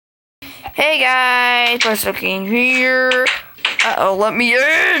Hey guys, what's looking here? Uh-oh, let me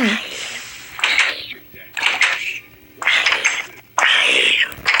in!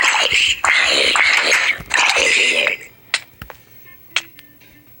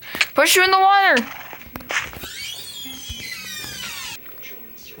 Push you in the water!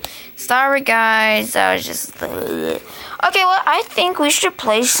 Sorry guys, that was just... Okay, well, I think we should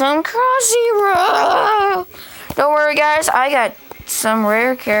play some Crossy. Don't worry guys, I got some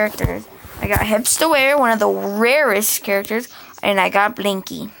rare characters. I got Hipster, one of the rarest characters, and I got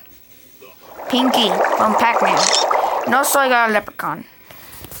Pinky from Pac-Man. And also I got a Leprechaun.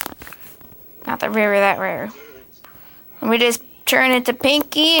 Not that rare. And we just turn into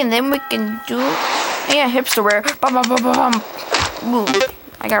Pinky, and then we can do... Yeah, Hipster. Boom.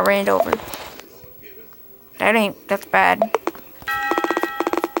 I got ran over. That's bad.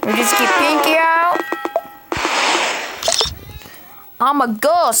 We just get Pinky out. I'm a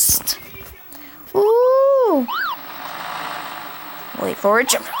ghost. Ooh. Wait for it.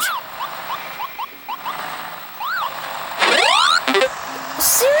 Jump.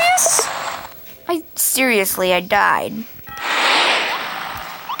 Serious? Seriously, I died.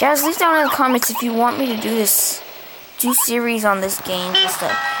 Guys, leave down in the comments if you want me to do series on this game and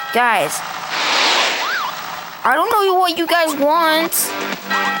stuff. Guys, I don't know what you guys want.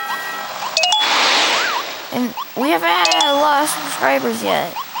 And we haven't had a lot of subscribers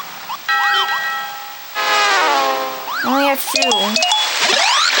yet. I only have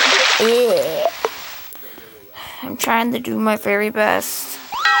 2. Yeah. I'm trying to do my very best.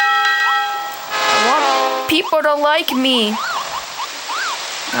 I want people to like me.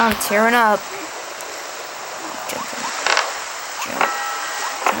 I'm tearing up. Jump.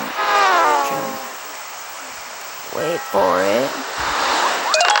 Wait for it.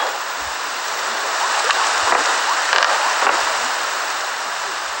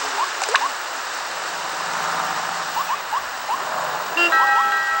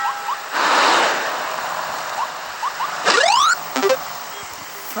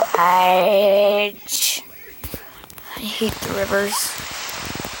 Fudge. I hate the rivers.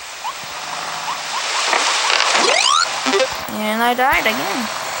 And I died again.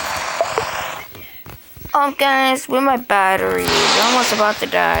 Guys, with my battery, it's almost about to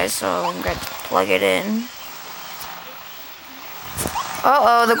die, so I'm going to plug it in.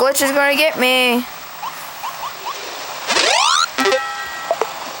 Uh-oh, the glitch is going to get me.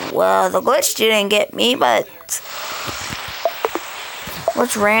 Well, the glitch didn't get me, but...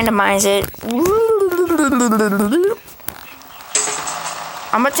 Let's randomize it.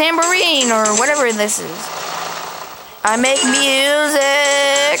 I'm a tambourine, or whatever this is. I make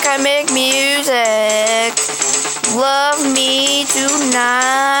music. Love me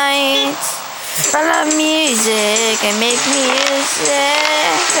tonight. I love music. I make music.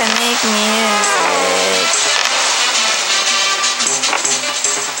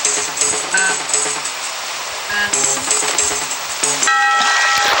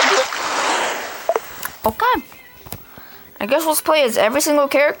 Okay. I guess let's play as every single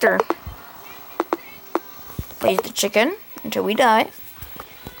character. Play the chicken until we die.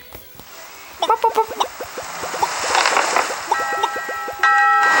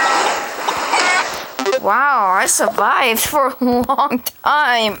 Wow, I survived for a long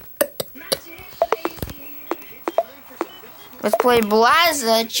time. Let's play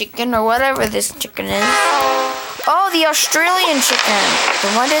Blaza chicken or whatever this chicken is. Oh, the Australian chicken.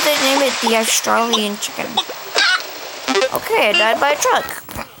 Why did they name it the Australian chicken? Okay, I died by a truck.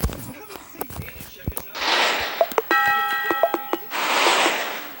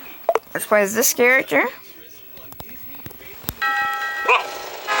 Let's play as this character.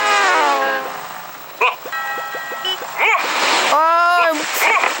 Oh,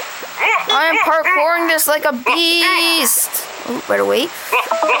 I am parkouring this like a beast. Ooh, better wait.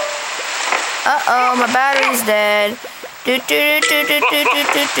 Uh-oh, my battery's dead.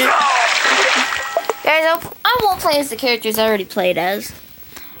 Guys, I won't play as the characters I already played as.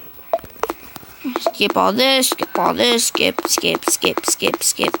 Skip all this, skip.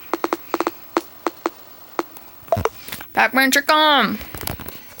 Pac-Man chicken!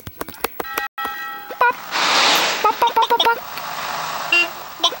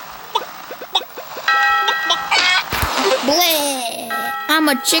 Bleh! I'm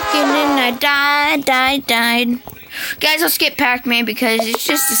a chicken and I died. Guys, let's skip Pac-Man because it's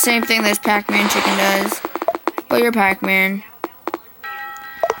just the same thing this Pac-Man chicken does. But you're Pac-Man.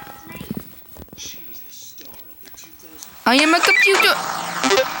 I am a computer!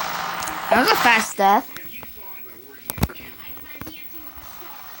 That was a fast death.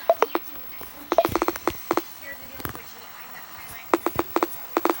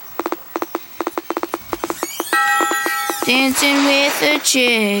 Dancing with a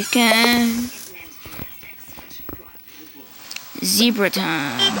chicken. Zebra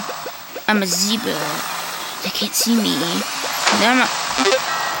time. I'm a zebra. They can't see me.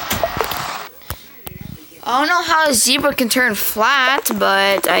 I don't know how a zebra can turn flat,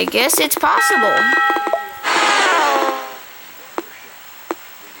 but I guess it's possible.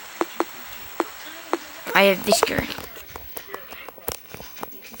 I have this girl.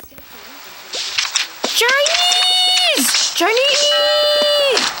 Chinese! Chinese!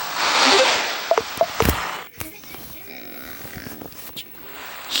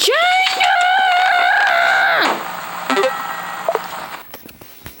 China!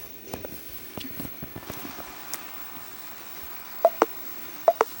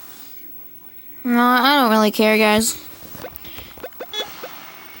 No, I don't really care, guys.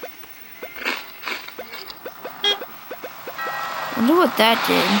 I wonder what that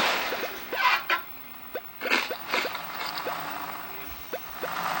did.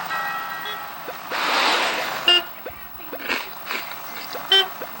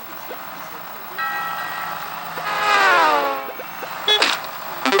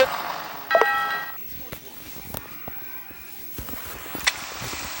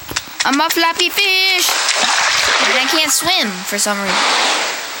 I'm a flappy fish, and I can't swim for some reason.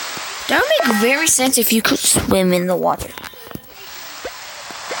 That would make very sense if you could swim in the water.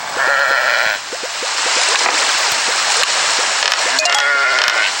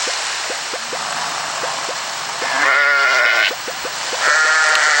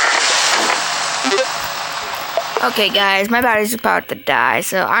 Okay, guys, my battery's about to die,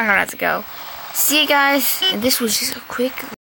 so I'm gonna have to go. See you guys, and this was just a quick